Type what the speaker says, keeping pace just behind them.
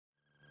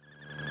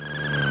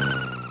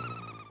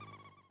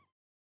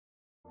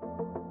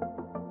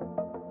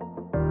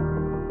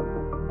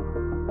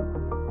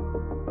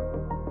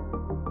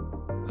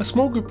A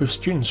small group of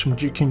students from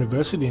Duke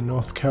University in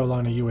North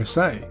Carolina,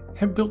 USA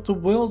have built the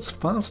world's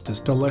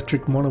fastest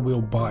electric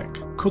monowheel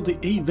bike called the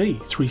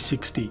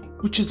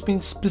EV360, which has been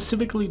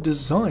specifically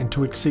designed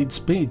to exceed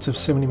speeds of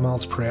 70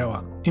 miles per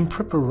hour in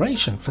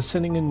preparation for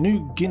setting a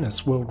new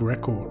Guinness World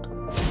Record.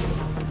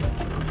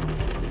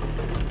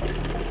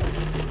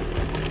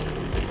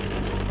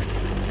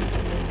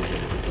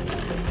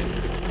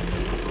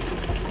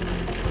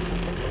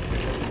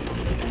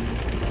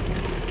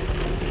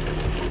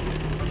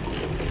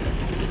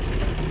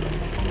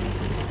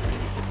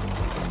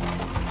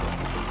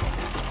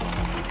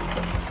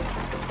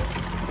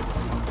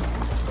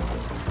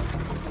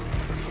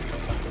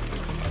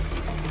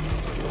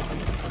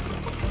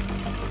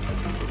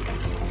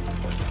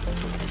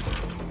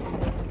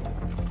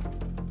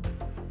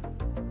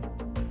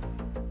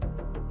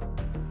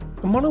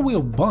 A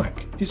monowheel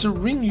bike is a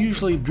ring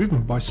usually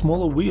driven by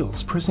smaller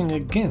wheels pressing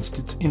against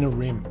its inner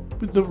rim,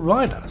 with the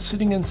rider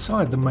sitting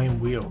inside the main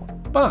wheel,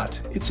 but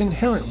it's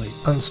inherently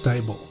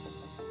unstable.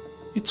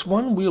 Its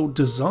one-wheel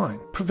design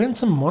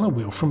prevents a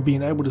monowheel from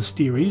being able to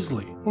steer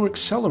easily or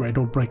accelerate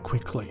or brake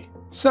quickly.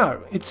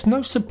 So it's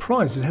no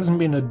surprise it hasn't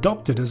been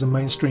adopted as a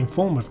mainstream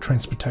form of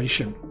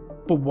transportation.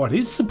 But what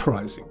is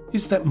surprising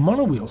is that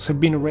monowheels have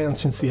been around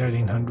since the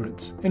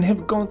 1800s and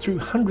have gone through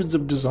hundreds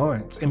of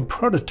designs and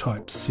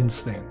prototypes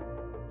since then.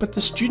 But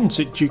the students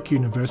at Duke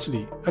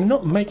University are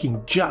not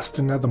making just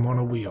another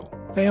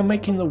monowheel. They are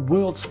making the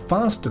world's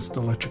fastest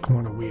electric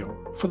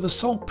monowheel for the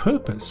sole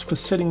purpose for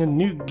setting a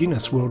new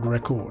Guinness World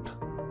Record.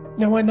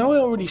 Now, I know I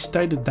already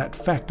stated that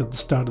fact at the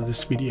start of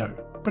this video,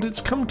 but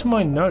it's come to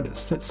my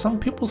notice that some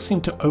people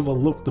seem to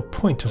overlook the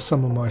point of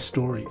some of my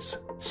stories.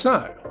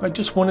 So I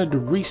just wanted to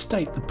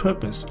restate the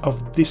purpose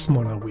of this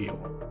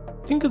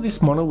monowheel. Think of this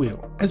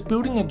monowheel as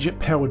building a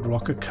jet-powered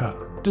rocket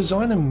car,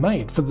 designed and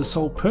made for the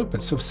sole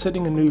purpose of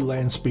setting a new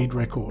land speed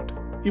record.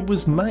 It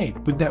was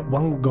made with that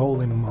one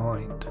goal in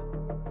mind.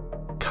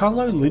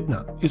 Carlo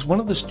Lidner is one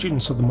of the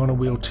students of the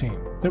monowheel team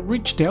that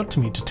reached out to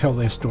me to tell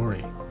their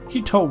story.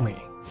 He told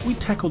me, "We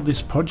tackled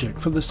this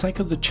project for the sake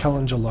of the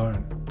challenge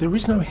alone. There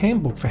is no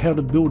handbook for how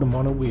to build a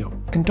monowheel,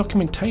 and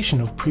documentation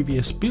of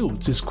previous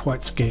builds is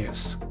quite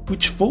scarce,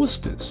 which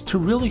forced us to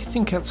really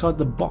think outside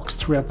the box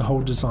throughout the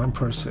whole design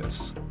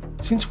process.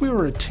 Since we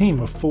were a team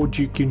of 4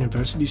 Duke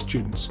University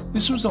students,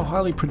 this was a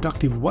highly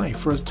productive way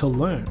for us to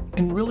learn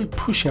and really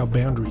push our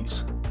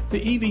boundaries.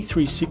 The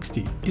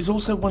EV360 is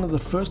also one of the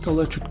first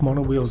electric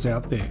monowheels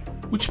out there,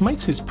 which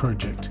makes this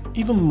project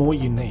even more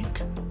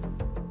unique."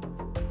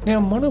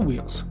 Now,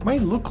 monowheels may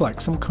look like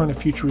some kind of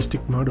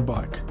futuristic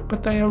motorbike,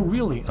 but they are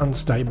really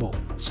unstable.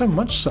 So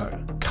much so,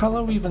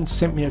 Carlo even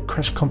sent me a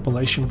crash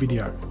compilation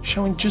video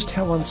showing just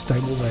how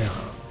unstable they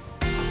are.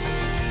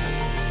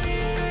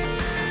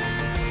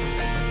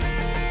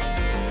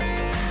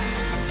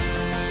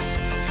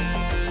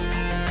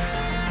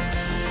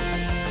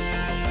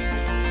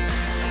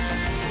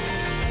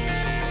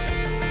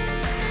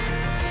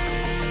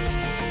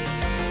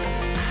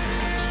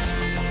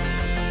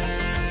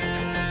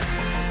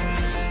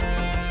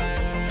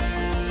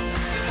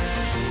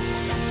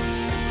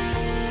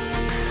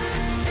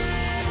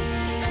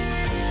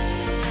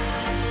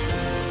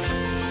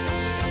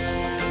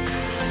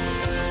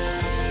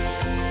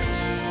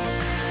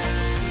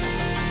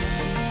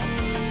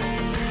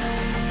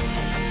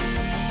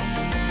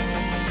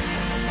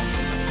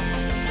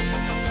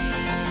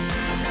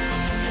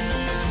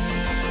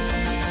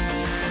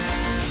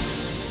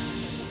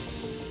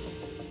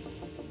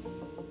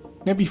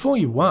 Now, before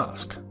you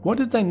ask, why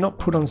did they not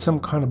put on some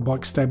kind of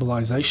bike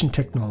stabilization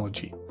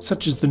technology,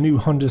 such as the new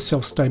Honda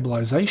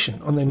self-stabilization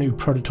on their new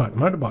prototype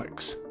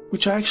motorbikes,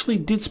 which I actually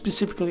did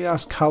specifically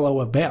ask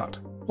Carlo about?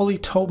 Well, he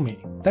told me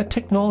that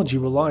technology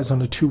relies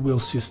on a 2-wheel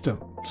system,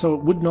 so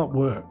it would not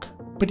work.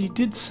 But he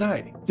did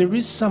say there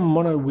is some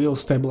mono-wheel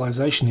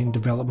stabilization in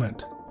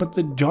development, but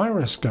the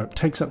gyroscope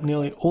takes up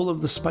nearly all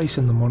of the space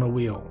in the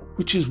monowheel,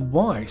 which is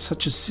why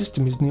such a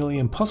system is nearly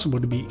impossible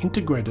to be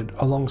integrated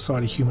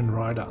alongside a human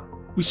rider.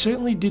 We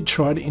certainly did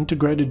try to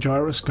integrate a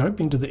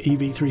gyroscope into the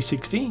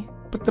EV360,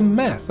 but the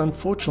math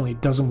unfortunately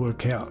doesn't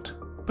work out,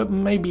 but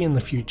maybe in the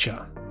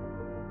future.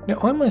 Now,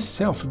 I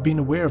myself have been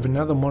aware of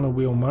another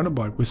monowheel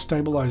motorbike with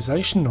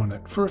stabilization on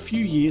it for a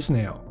few years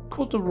now,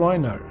 called the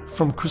Rhino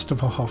from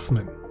Christopher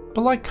Hoffman.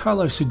 But like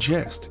Carlo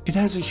suggests, it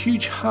has a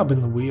huge hub in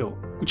the wheel,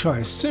 which I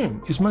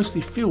assume is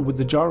mostly filled with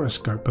the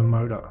gyroscope and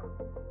motor.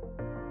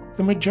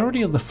 The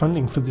majority of the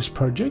funding for this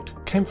project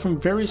came from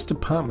various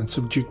departments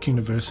of Duke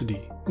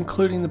University,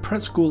 including the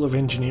Pratt School of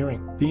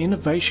Engineering, the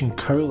Innovation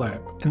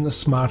Co-Lab, and the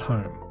Smart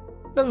Home.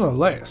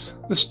 Nonetheless,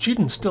 the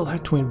students still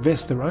had to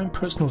invest their own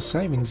personal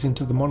savings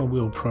into the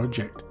monowheel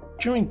project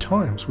during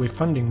times where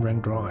funding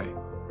ran dry.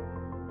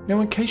 Now,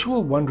 in case you were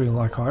wondering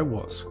like I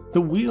was, the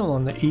wheel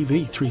on the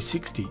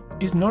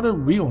EV360 is not a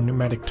real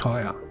pneumatic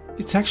tyre.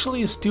 It's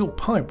actually a steel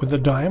pipe with a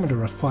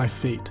diameter of 5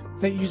 feet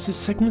that uses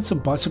segments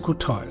of bicycle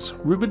tyres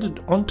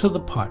riveted onto the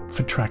pipe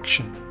for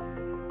traction.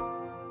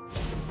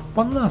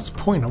 One last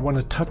point I want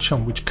to touch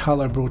on which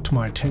Carlo brought to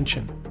my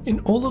attention In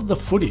all of the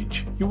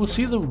footage, you will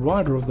see the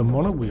rider of the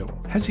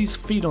Monowheel has his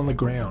feet on the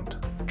ground.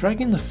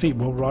 Dragging the feet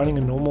while riding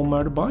a normal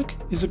motorbike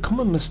is a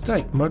common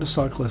mistake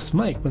motorcyclists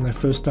make when they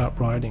first start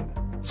riding.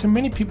 So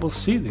many people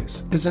see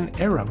this as an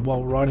error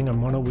while riding a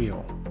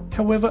Monowheel.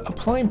 However,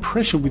 applying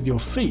pressure with your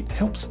feet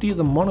helps steer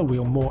the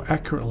Monowheel more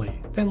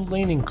accurately than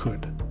leaning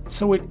could,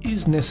 so it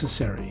is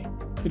necessary.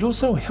 It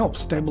also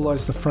helps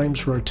stabilize the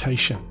frame's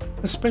rotation,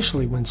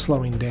 especially when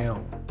slowing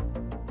down.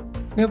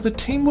 Now, the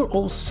team were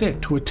all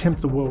set to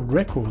attempt the world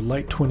record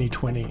late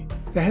 2020.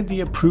 They had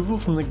the approval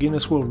from the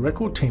Guinness World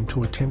Record team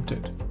to attempt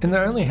it, and they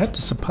only had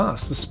to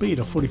surpass the speed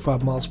of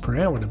 45 miles per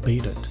hour to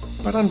beat it.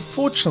 But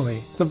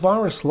unfortunately, the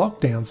virus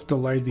lockdowns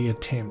delayed the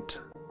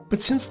attempt.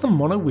 But since the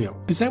Monowheel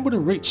is able to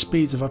reach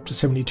speeds of up to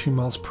 72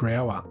 miles per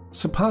hour,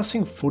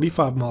 surpassing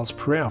 45 miles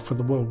per hour for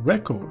the world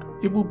record,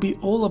 it will be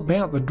all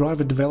about the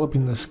driver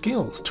developing the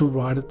skills to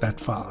ride it that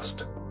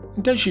fast.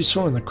 And as you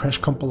saw in the crash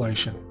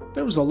compilation,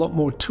 there was a lot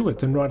more to it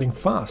than riding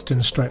fast in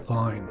a straight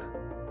line.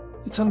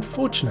 It's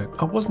unfortunate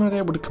I was not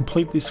able to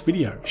complete this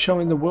video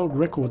showing the world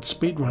record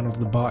speed run of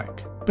the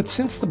bike, but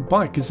since the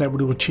bike is able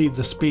to achieve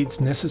the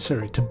speeds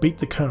necessary to beat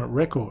the current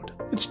record,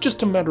 it's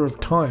just a matter of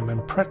time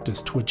and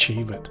practice to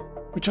achieve it,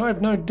 which I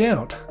have no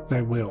doubt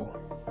they will.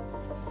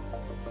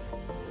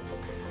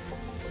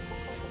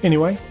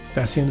 Anyway,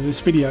 that's the end of this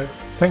video.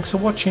 Thanks for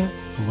watching,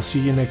 and we'll see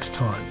you next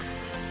time.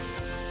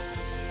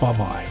 Bye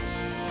bye.